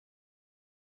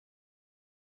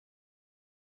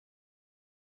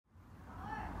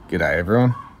G'day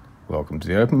everyone, welcome to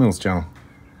the theopalmills channel,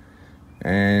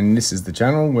 and this is the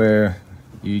channel where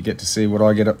you get to see what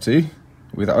I get up to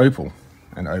with opal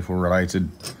and opal related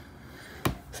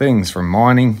things, from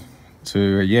mining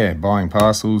to buying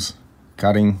parcels,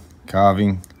 cutting,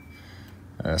 carving,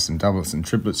 some doublets and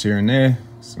triplets here and there,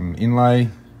 some inlay,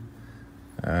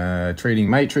 treating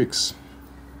matrix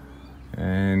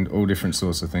and all different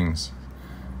sorts of things,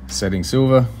 setting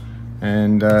silver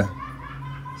and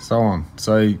so on.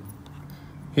 So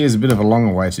here's a bit of a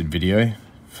long-awaited video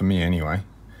for me anyway.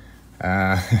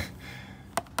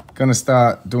 Gonna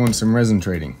start doing some resin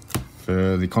treating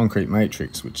for the concrete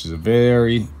matrix, which is a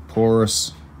very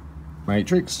porous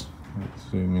matrix.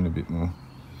 Let's zoom in a bit more.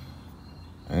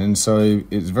 And so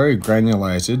it's very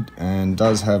granulated and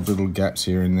does have little gaps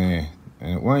here and there,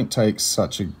 and it won't take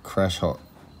such a crash hot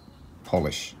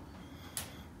polish.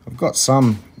 I've got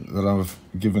some that I've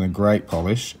given a great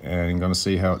polish, and I'm going to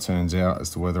see how it turns out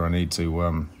as to whether I need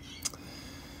to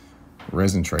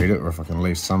resin treat it or if I can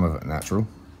leave some of it natural.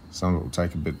 Some of it will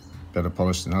take a bit better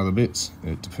polish than other bits.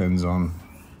 It depends on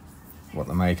what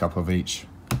the makeup of each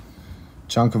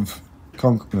chunk of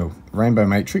rainbow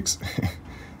matrix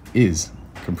is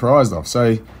comprised of.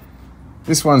 So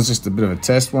this one's just a bit of a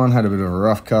test one, had a bit of a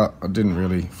rough cut. I didn't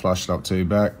really flush it up too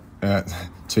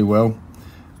well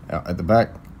out at the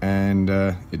back, and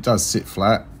it does sit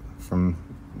flat from,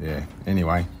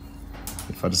 anyway,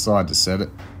 if I decide to set it,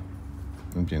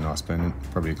 it'd be a nice pendant,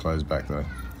 probably a closed back though.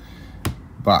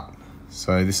 But,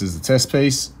 so this is the test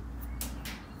piece.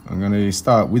 I'm going to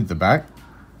start with the back,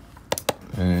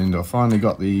 and I finally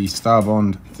got the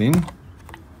Starbond thin.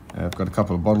 I've got a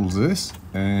couple of bottles of this,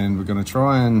 and we're going to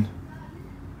try and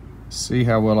see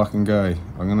how well I can go.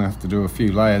 I'm going to have to do a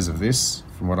few layers of this,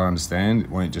 from what I understand. It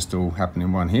won't just all happen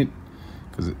in one hit,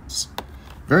 because it's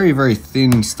very, very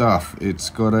thin stuff. It's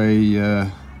got a,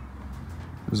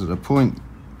 is it a 0.002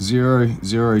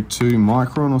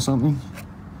 micron or something?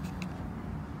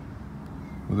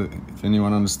 If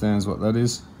anyone understands what that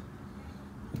is.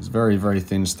 It's very, very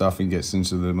thin stuff. It gets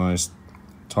into the most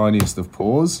tiniest of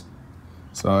pores.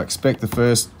 So I expect the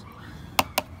first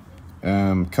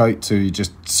coat to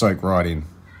just soak right in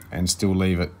and still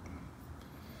leave it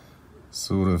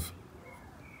sort of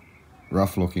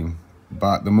rough looking.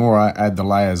 But the more I add the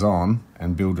layers on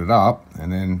and build it up,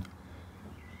 and then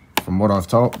from what I've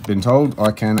been told,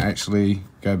 I can actually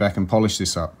go back and polish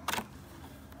this up.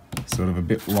 Sort of a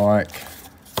bit like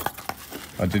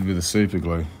I did with the super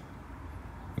glue.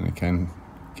 And I can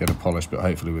get a polish, but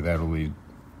hopefully without all the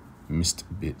missed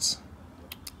bits.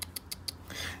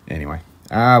 Anyway,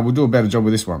 we'll do a better job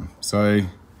with this one. So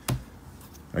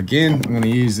again, I'm going to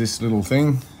use this little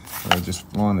thing. So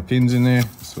just line the pins in there,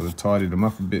 sort of tidied them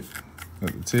up a bit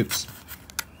at the tips,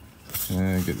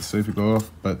 and get the super glue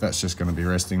off, but that's just going to be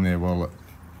resting there while it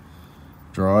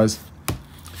dries.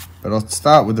 But I'll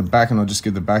start with the back, and I'll just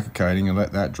give the back a coating and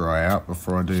let that dry out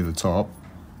before I do the top,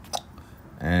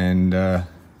 and then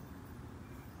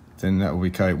that will be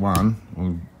coat one.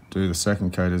 We'll do the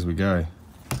second coat as we go.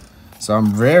 So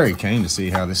I'm very keen to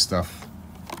see how this stuff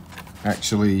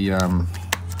actually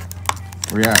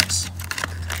reacts,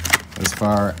 as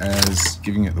far as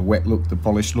giving it the wet look, the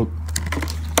polished look,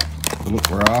 the look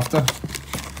we're after.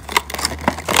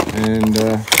 And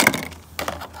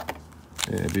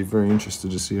I'd be very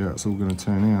interested to see how it's all going to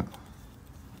turn out.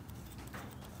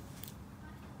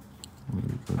 What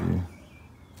have we got here?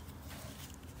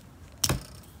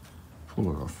 Pull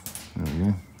it off. There we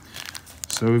go.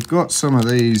 So we've got some of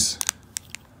these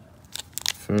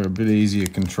for a bit easier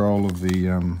control of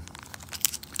the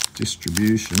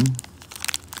distribution.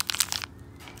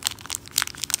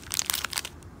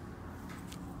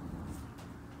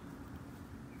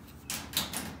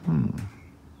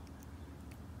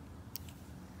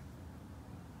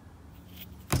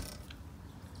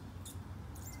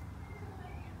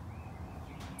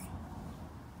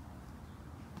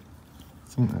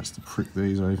 I think that's to prick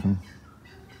these open.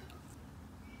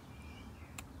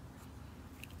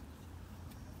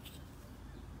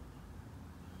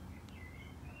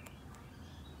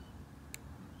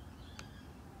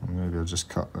 Maybe I'll just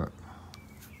cut that.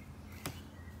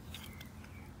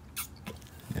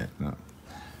 Yeah, no.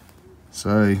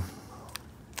 So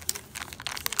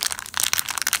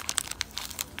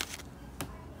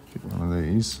get one of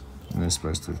these, and they're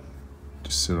supposed to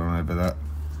just sit on over that.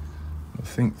 I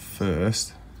think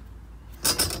first,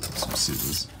 some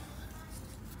scissors,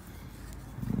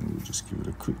 and we'll just give it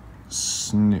a quick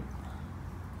snip.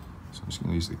 So I'm just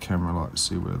going to use the camera light to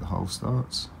see where the hole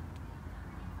starts.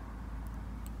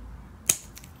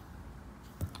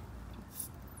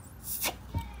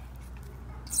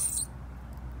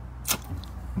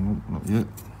 Nope, not yet.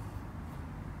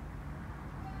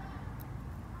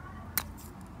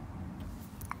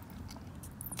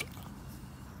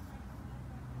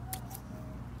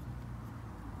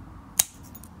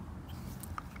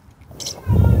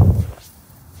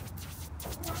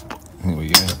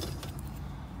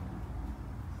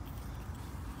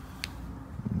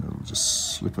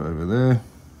 slip over there.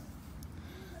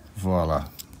 Voila.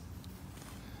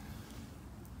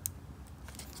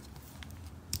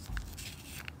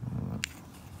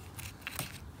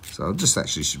 So I'll just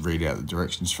actually read out the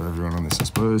directions for everyone on this, I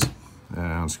suppose.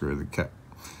 Unscrew the cap.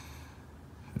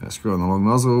 Screw on the long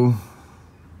nozzle.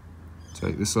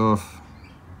 Take this off.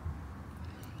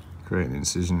 Create an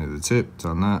incision at the tip.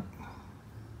 Done that.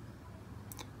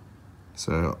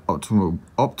 So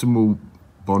optimal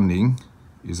bonding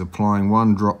is applying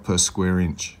 1 drop per square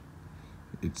inch.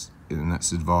 And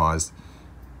that's advised.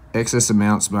 Excess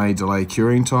amounts may delay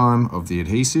curing time of the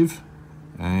adhesive,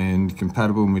 and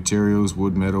compatible materials: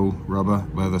 wood, metal, rubber,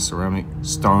 leather, ceramic,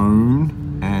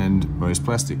 stone, and most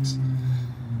plastics.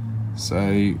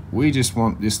 So we just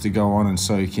want this to go on and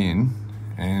soak in,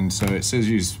 and so it says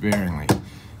use sparingly.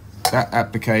 That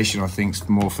application I think is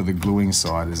more for the gluing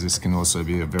side, as this can also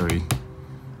be a very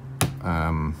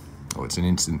it's an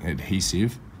instant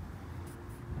adhesive,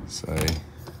 so it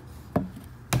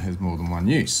has more than one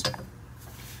use.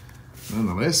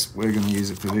 Nonetheless, we're going to use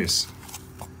it for this.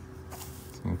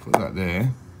 So we'll put that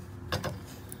there,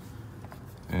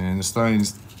 and the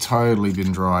stone's totally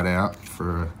been dried out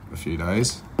for a few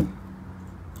days.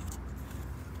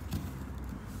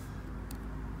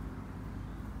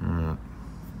 Alright,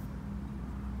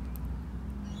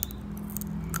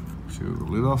 peel the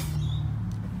lid off.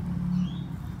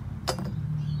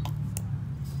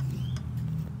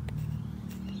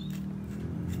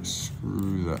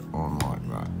 Screw that on like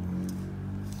that,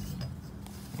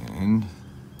 and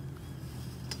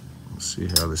we'll see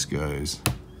how this goes.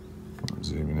 I'll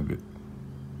zoom in a bit.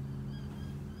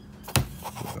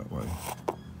 Put it that way.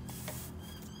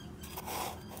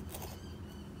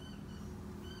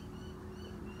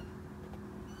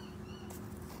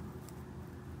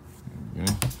 There we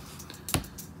go.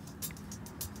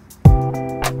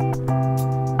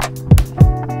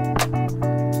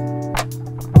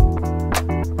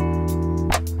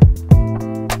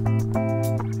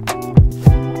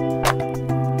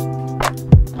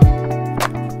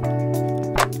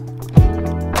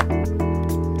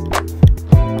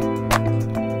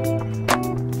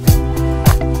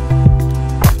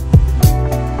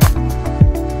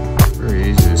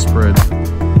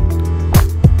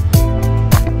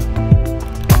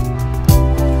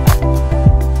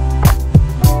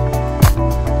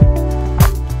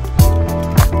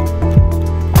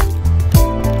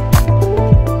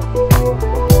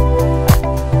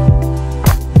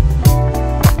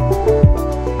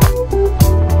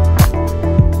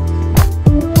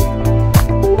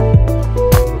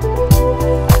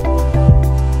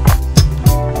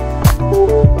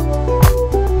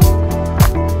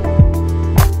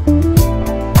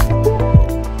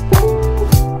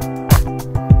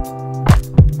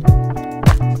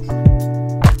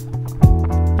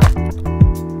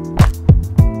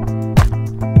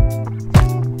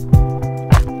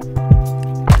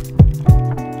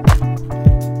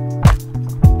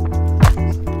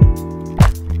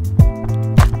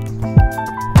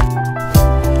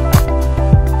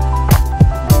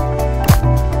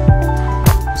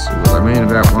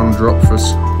 About 1 drop for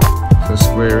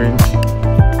square inch.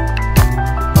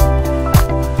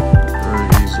 Very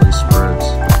easily spreads.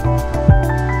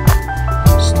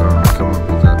 Starting to come up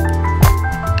with that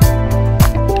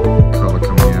colour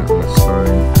coming out of the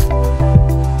stone.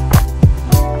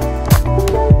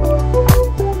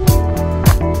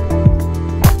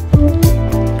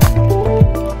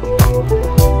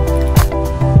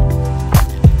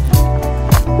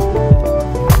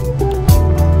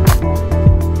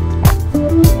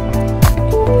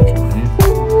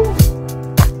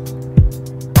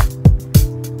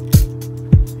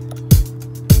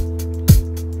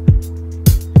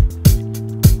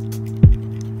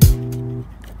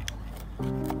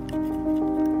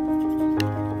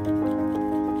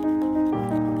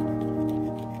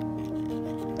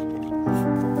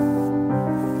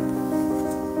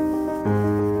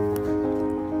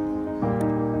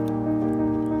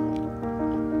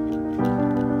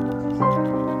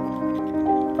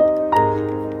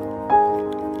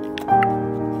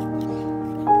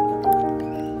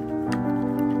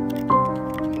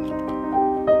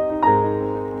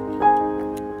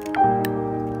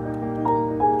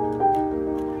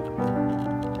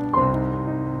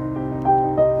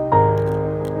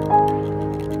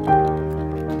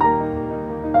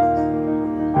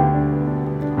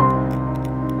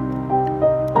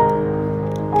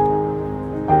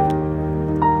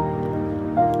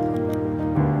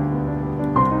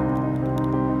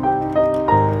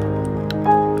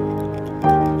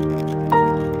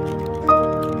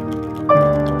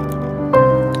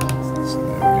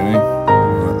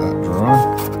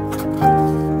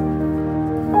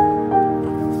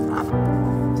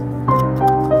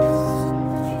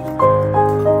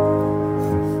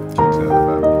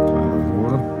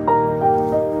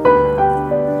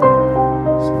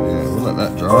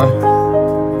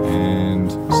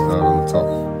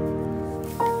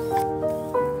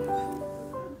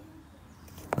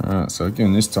 Alright, so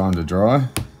giving this time to dry.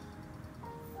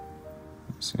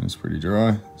 It seems pretty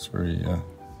dry. It's very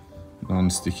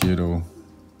non-sticky at all.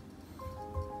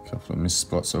 A couple of missed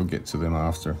spots, I'll get to them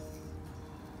after.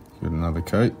 Give it another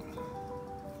coat.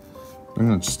 I'm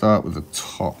going to start with the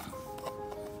top.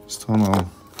 This time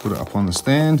I'll put it up on the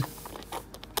stand.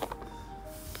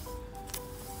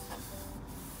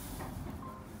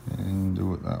 And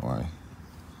do it that way.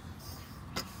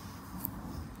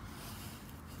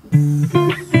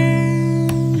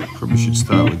 Probably should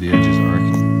start with the edges, I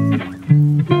reckon.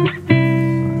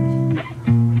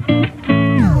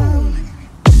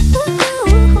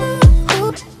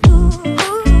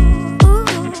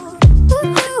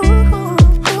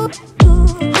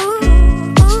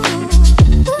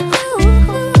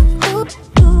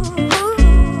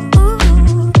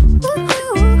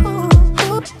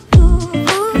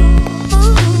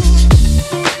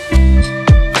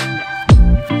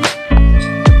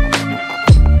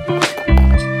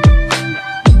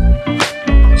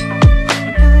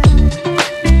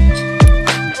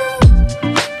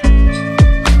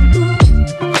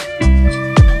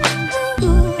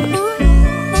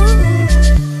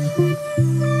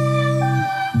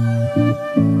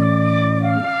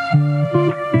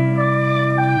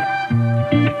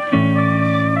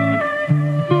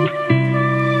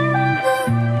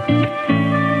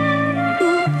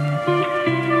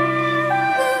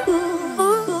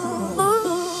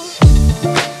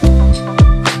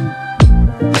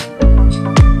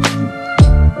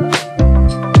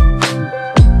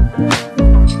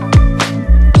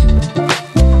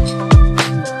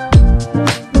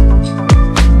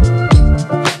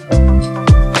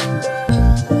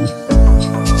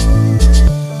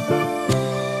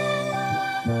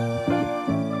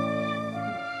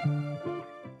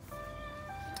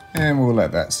 And we'll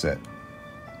let that set.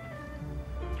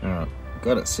 Alright,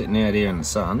 got it sitting out here in the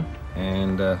sun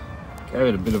and gave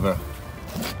it a bit of a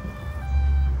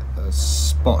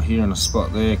spot here and a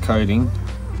spot there coating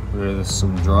where there's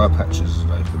some dry patches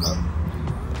that opened up.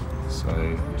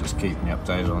 So just keep me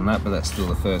updated on that, but that's still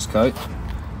the first coat.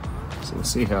 So we'll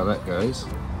see how that goes.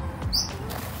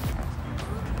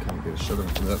 Can't get a shot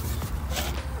of that.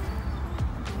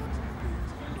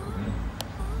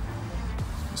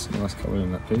 It's a nice colour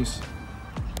in that piece.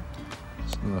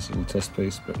 It's a nice little test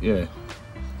piece, but yeah.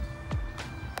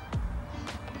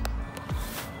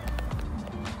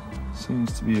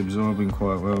 Seems to be absorbing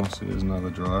quite well. So there's another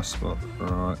dry spot,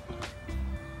 right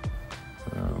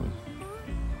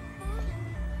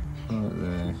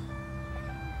there.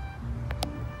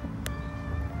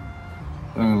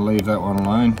 I'm going to leave that one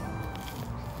alone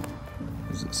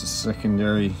because it's a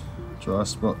secondary dry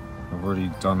spot. I've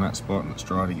already done that spot and it's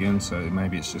dried again, so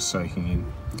maybe it's just soaking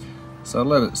in. So I'll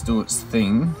let it do its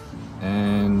thing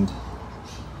and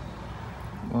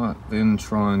might then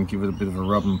try and give it a bit of a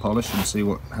rub and polish and see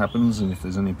what happens, and if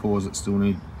there's any pores that still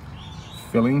need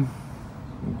filling,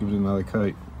 we'll give it another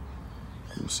coat.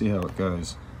 We'll see how it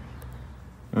goes.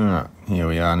 Alright, here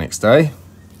we are next day.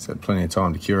 It's had plenty of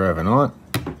time to cure overnight.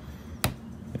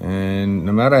 And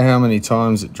no matter how many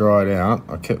times it dried out,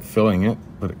 I kept filling it,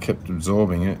 but it kept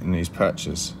absorbing it in these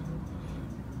patches.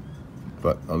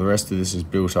 But the rest of this is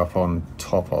built up on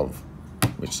top of,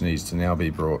 which needs to now be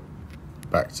brought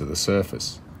back to the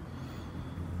surface.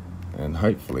 And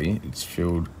hopefully it's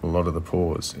filled a lot of the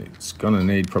pores. It's going to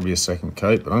need probably a second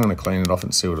coat, but I'm going to clean it off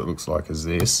and see what it looks like as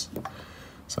this.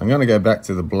 So I'm going to go back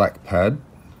to the black pad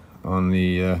on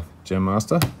the Gem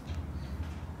Master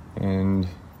and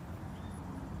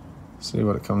see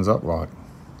what it comes up like.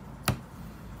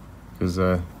 Because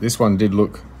this one did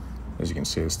look, as you can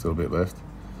see, there's still a bit left,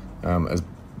 as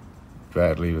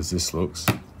badly as this looks,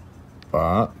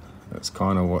 but that's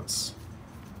kind of what's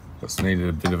needed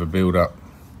a bit of a build up.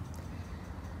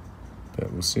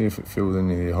 But we'll see if it fills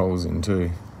any of the holes in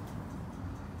too.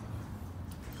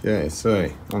 Okay, so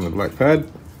on the black pad,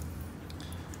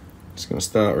 just going to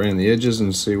start around the edges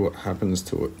and see what happens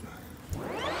to it.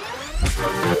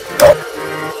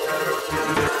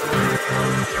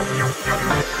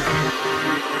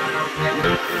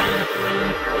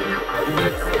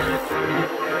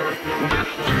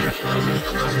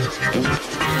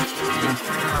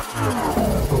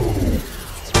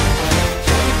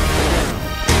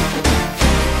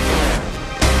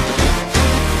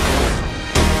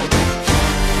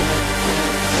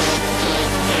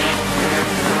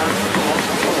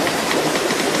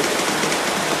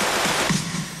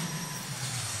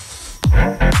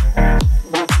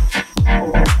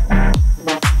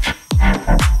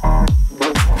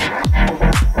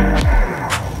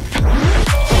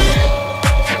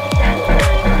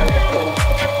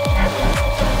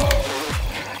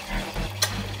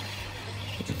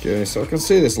 Okay, so I can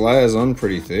see this layer's on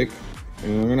pretty thick,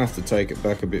 and I'm gonna have to take it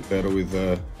back a bit better with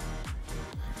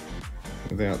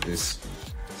without this.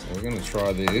 So we're gonna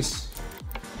try this,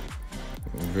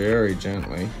 very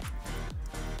gently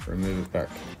remove it back.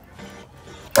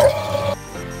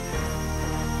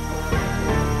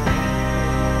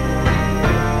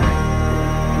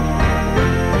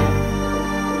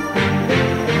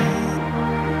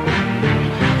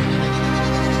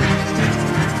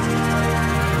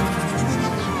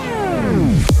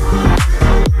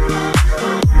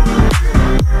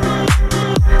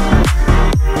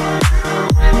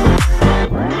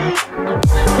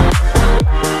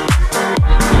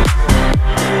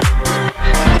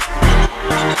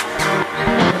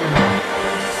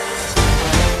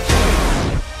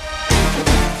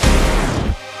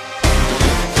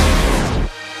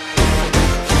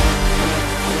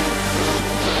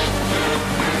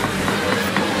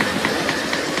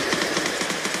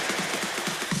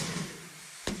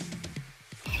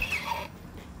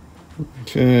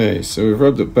 Okay, so we've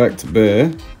rubbed it back to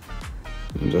bare.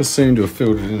 It does seem to have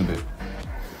filled it in a bit.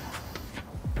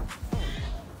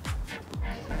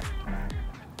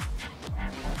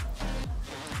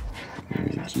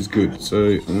 Which is good. So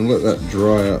I'm going to let that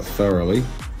dry out thoroughly.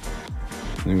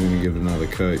 And then we're going to give it another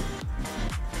coat.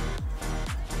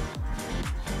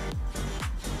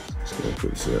 So I'll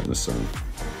put this out in the sun.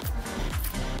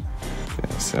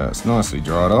 Okay, so it's nicely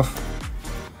dried off.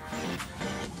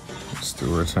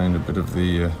 Still retained a bit of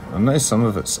the, I know some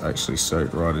of it's actually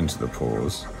soaked right into the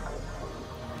pores,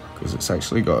 because it's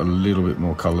actually got a little bit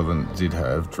more colour than it did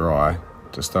have dry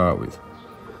to start with.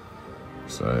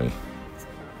 So,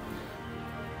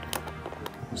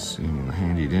 let's see my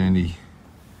handy dandy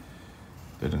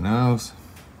bit of nails.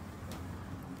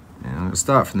 Now I'm going to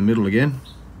start from the middle again.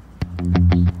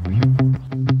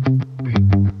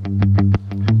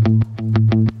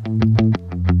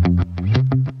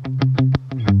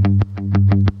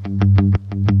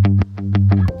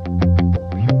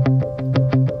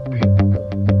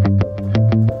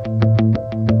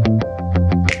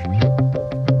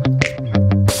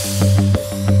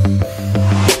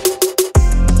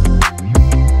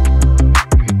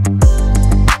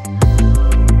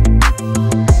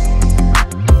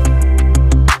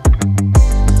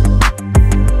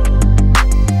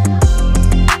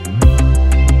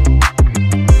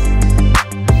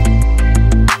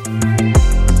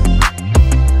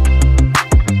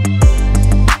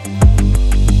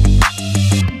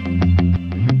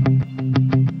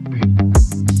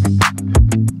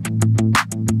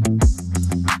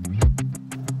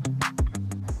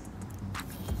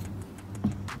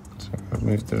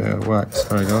 Moved it out of whack,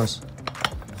 sorry guys.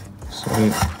 So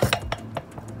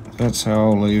that's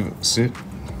how I'll leave it sit.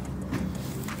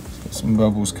 Got some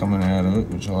bubbles coming out of it,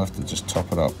 which I'll have to just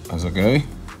top it up as I go.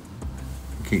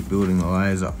 Keep building the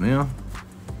layers up now.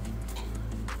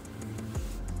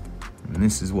 And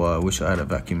this is why I wish I had a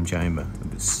vacuum chamber.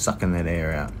 I'd be sucking that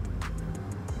air out.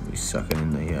 I'd be sucking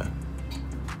in the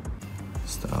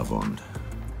Starbond.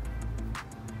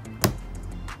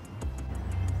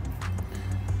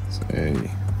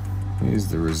 Here's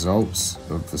the results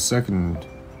of the second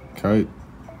coat,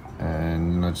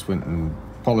 and I just went and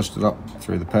polished it up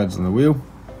through the pads on the wheel.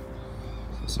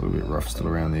 It's a little bit rough still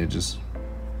around the edges.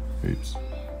 Oops.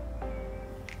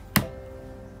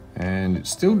 And it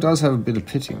still does have a bit of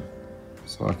pitting.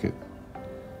 It's like it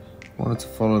wanted to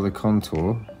follow the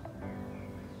contour.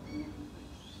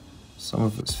 Some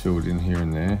of it's filled in here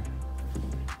and there.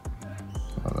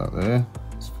 Like that there.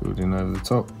 It's filled in over the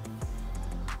top.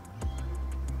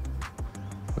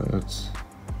 But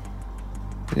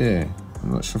yeah,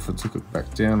 I'm not sure if I took it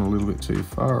back down a little bit too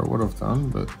far or what I've done,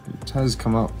 but it has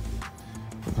come up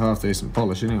with half decent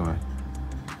polish anyway.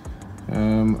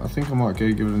 I think I might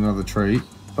go give it another treat,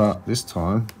 but this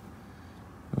time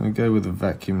I'm going to go with a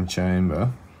vacuum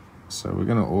chamber. So we're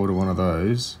going to order one of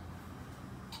those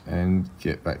and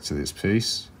get back to this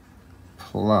piece,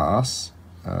 plus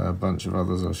a bunch of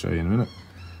others I'll show you in a minute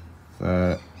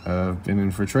that have been in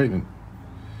for a treatment.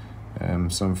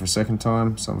 Some for a second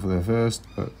time, some for their first,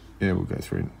 but yeah, we'll go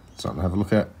through something to have a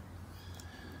look at.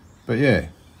 But yeah,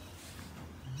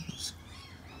 it's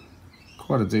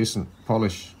quite a decent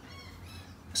polish,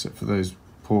 except for those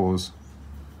pores,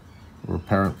 or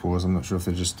apparent pores. I'm not sure if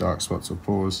they're just dark spots or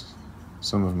pores.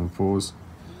 Some of them are pores,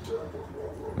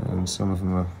 and some of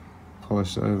them are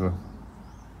polished over.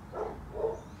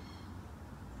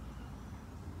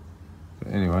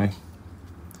 But anyway,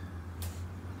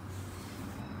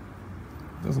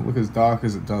 doesn't look as dark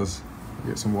as it does.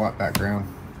 Get some white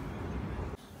background.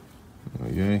 There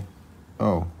we go.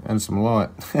 Oh, and some light.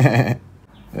 There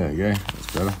we go,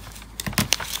 that's better.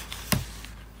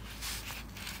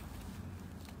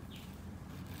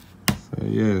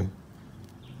 yeah,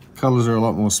 colours are a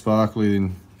lot more sparkly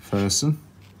in person.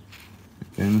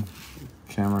 Again,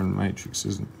 camera and matrix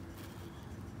isn't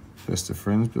best of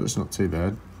friends, but it's not too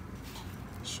bad.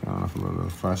 Showing off a lot of the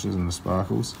flashes and the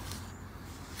sparkles.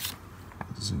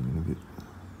 Zoom in a bit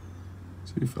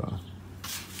too far.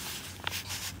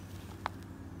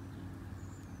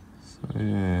 So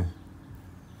yeah,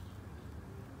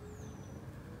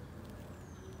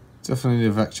 definitely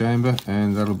a vac chamber,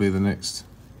 and that'll be the next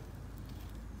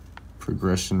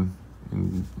progression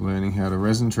in learning how to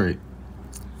resin treat,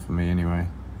 for me anyway.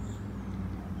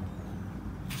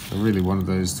 I really wanted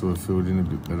those to have filled in a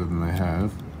bit better than they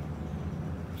have,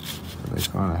 but they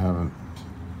kind of haven't.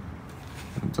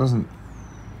 It doesn't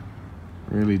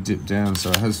really dip down, so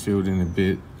it has filled in a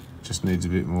bit, just needs a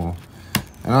bit more.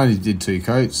 And I only did 2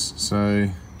 coats, so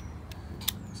that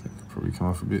could probably come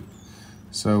off a bit.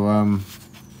 So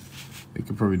it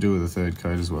could probably do with a 3rd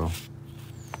coat as well.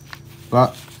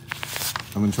 But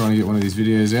I'm going to try and get one of these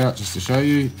videos out just to show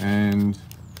you, and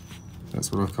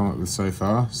that's what I've come up with so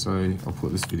far. So I'll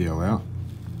put this video out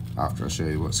after I show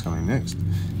you what's coming next,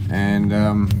 and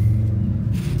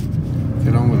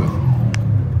get on with it.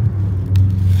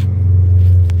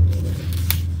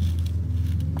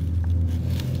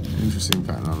 Interesting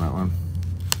pattern on that one.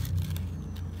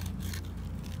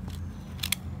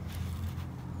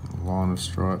 A line of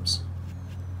stripes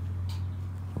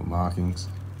or markings,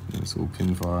 and it's all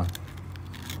pin fire.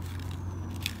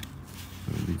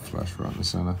 And a big flash right in the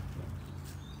center.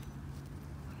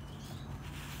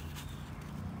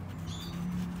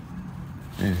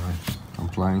 Anyway, I'm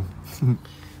playing.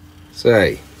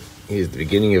 So, here's the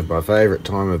beginning of my favourite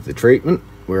time of the treatment,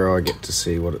 where I get to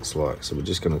see what it's like. So we're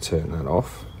just going to turn that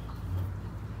off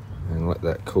and let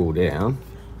that cool down,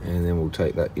 and then we'll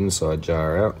take that inside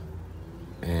jar out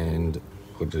and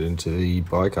put it into the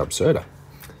bicup soda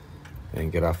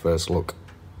and get our first look.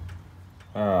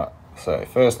 Alright, so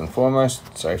first and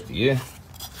foremost, safety gear.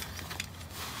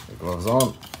 The gloves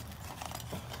on,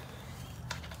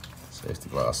 safety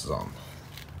glasses on.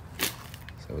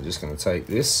 So we're just going to take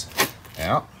this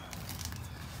out.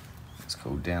 It's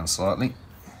cooled down slightly.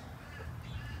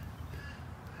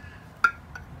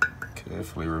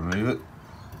 Carefully remove it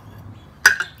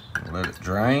and let it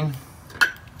drain.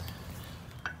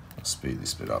 I'll speed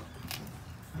this bit up.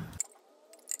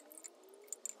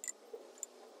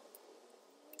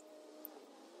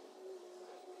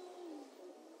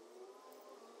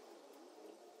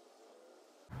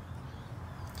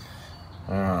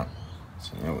 Alright,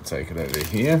 so now we'll take it over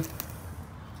here.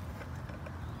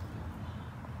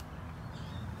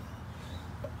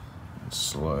 And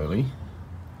slowly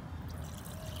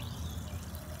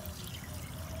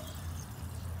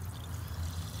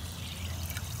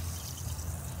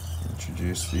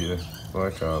introduce the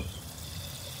bicarb.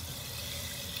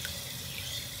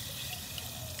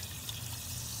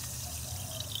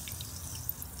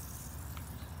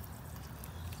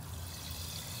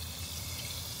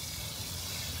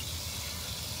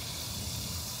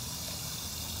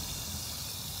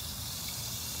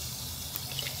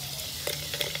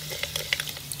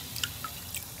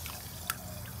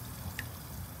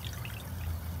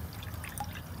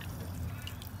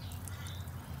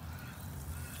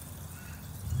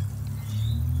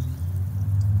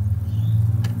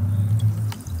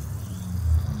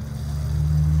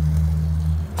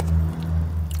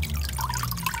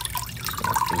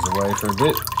 Away for a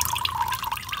bit.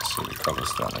 See the colour's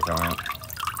starting to come out.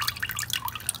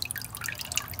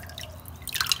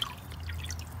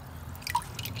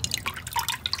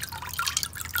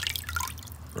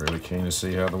 Really keen to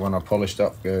see how the one I polished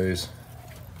up goes.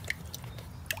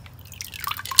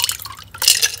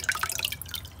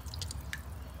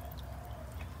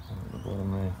 At the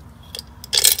bottom there,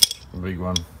 the big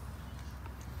one.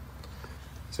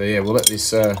 So yeah, we'll let this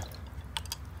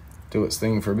do its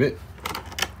thing for a bit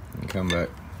and come back.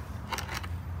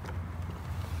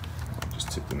 I'll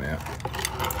just tip them out.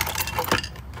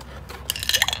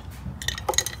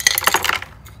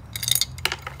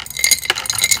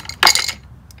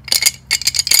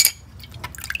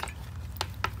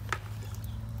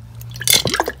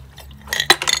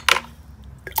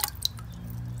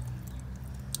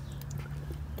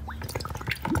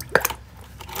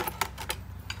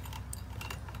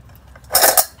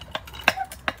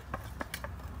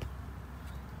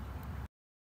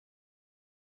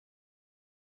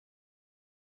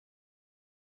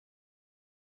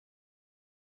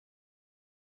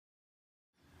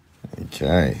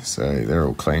 Okay, so they're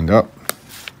all cleaned up.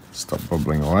 Stop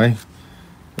bubbling away.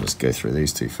 Let's go through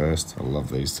these two first. I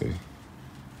love these two.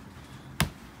 I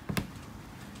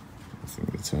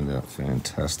think they turned out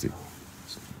fantastic.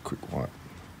 Just a quick wipe.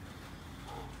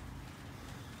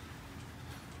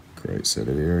 Great set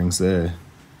of earrings there.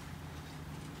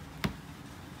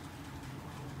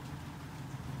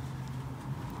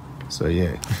 So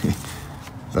yeah,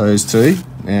 those two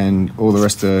and all the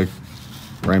rest are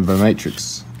rainbow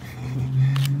matrix.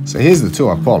 So here's the two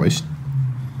I polished,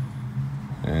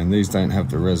 and these don't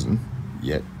have the resin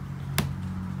yet.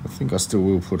 I think I still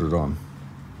will put it on.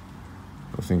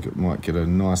 I think it might get a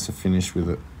nicer finish with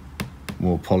it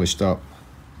more polished up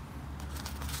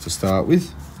to start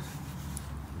with.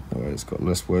 That way it's got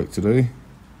less work to do,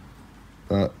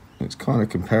 but it's kind of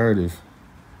comparative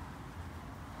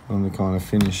on the kind of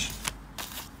finish.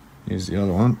 Here's the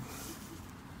other one.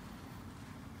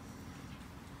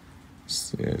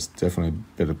 Yeah, it's definitely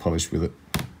better polished with it.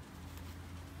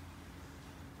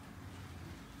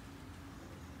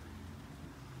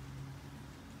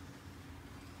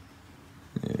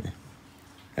 Yeah,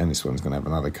 and this one's going to have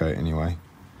another coat anyway.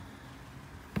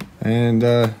 And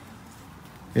yeah,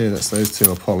 that's those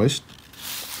two are polished.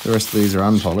 The rest of these are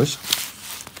unpolished.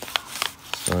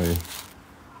 So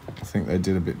I think they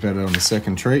did a bit better on the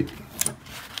second treat.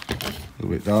 A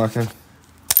little bit darker.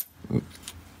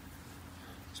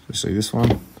 Especially this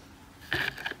one.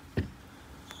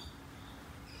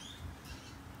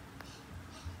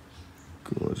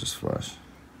 Gorgeous flash.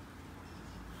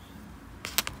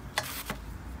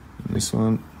 And this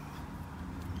one.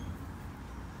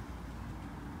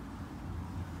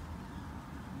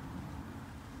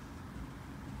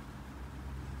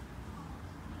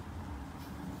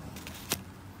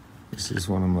 This is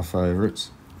one of my favourites.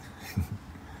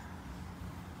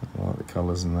 I like the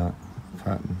colours and that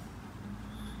pattern.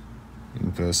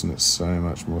 In person it's so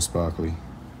much more sparkly,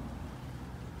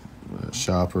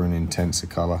 sharper and intenser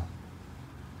colour.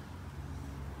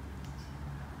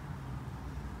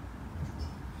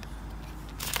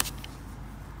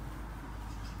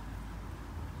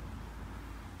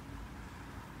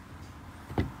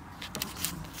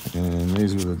 And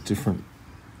these were the different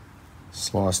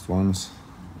sliced ones.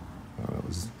 Oh, that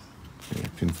was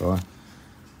pin fire.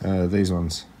 These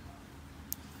ones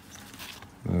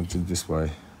I did this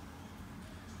way.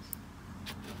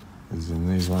 As in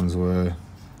these ones were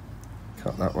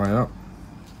cut that way up,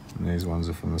 and these ones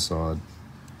are from the side.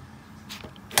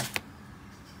 I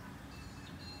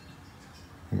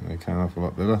think they came up a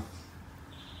lot better.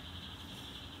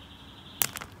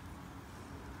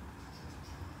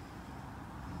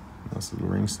 Nice little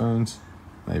ring stones,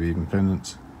 maybe even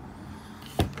pendants.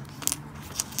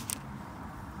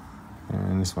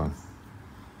 And this one.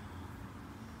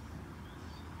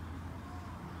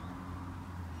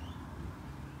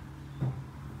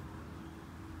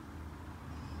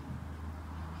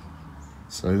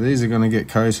 So these are going to get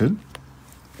coated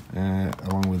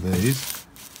along with these,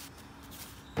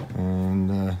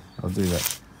 and I'll do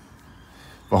that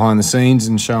behind the scenes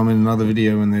and show them in another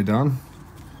video when they're done.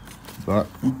 But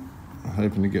I'm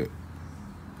hoping to get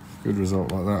a good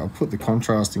result like that. I'll put the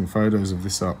contrasting photos of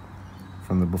this up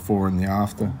from the before and the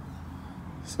after,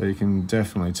 so you can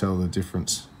definitely tell the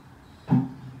difference.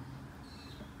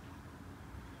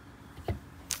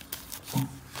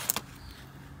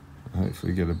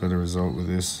 Hopefully get a better result with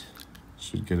this.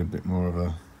 Should get a bit more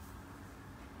of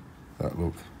that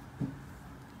look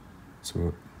to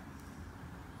it.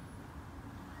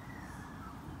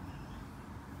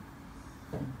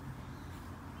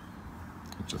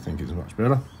 Which I think is much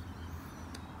better.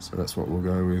 So that's what we'll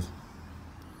go with.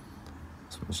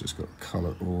 This one's just got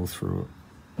colour all through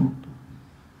it.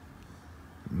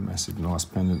 Massive nice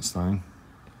pendant stone.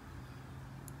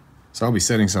 So I'll be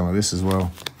setting some of this as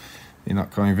well in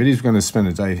upcoming videos. We're going to spend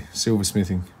a day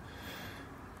silversmithing.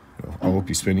 I will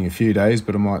be spending a few days,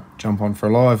 but I might jump on for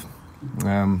a live.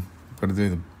 Got to do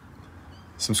the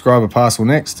subscriber parcel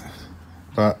next.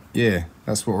 But yeah,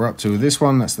 that's what we're up to with this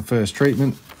one. That's the first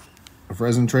treatment of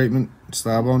resin treatment,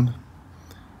 Starbond.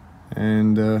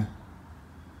 And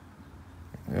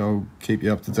I'll keep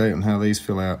you up to date on how these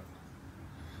fill out.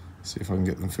 See if I can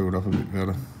get them filled up a bit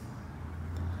better.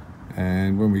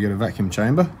 And when we get a vacuum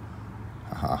chamber,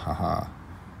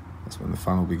 that's when the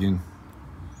fun will begin.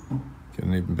 Get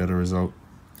an even better result.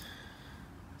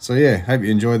 So yeah, hope you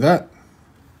enjoyed that,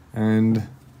 and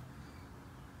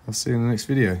I'll see you in the next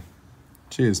video.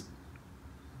 Cheers.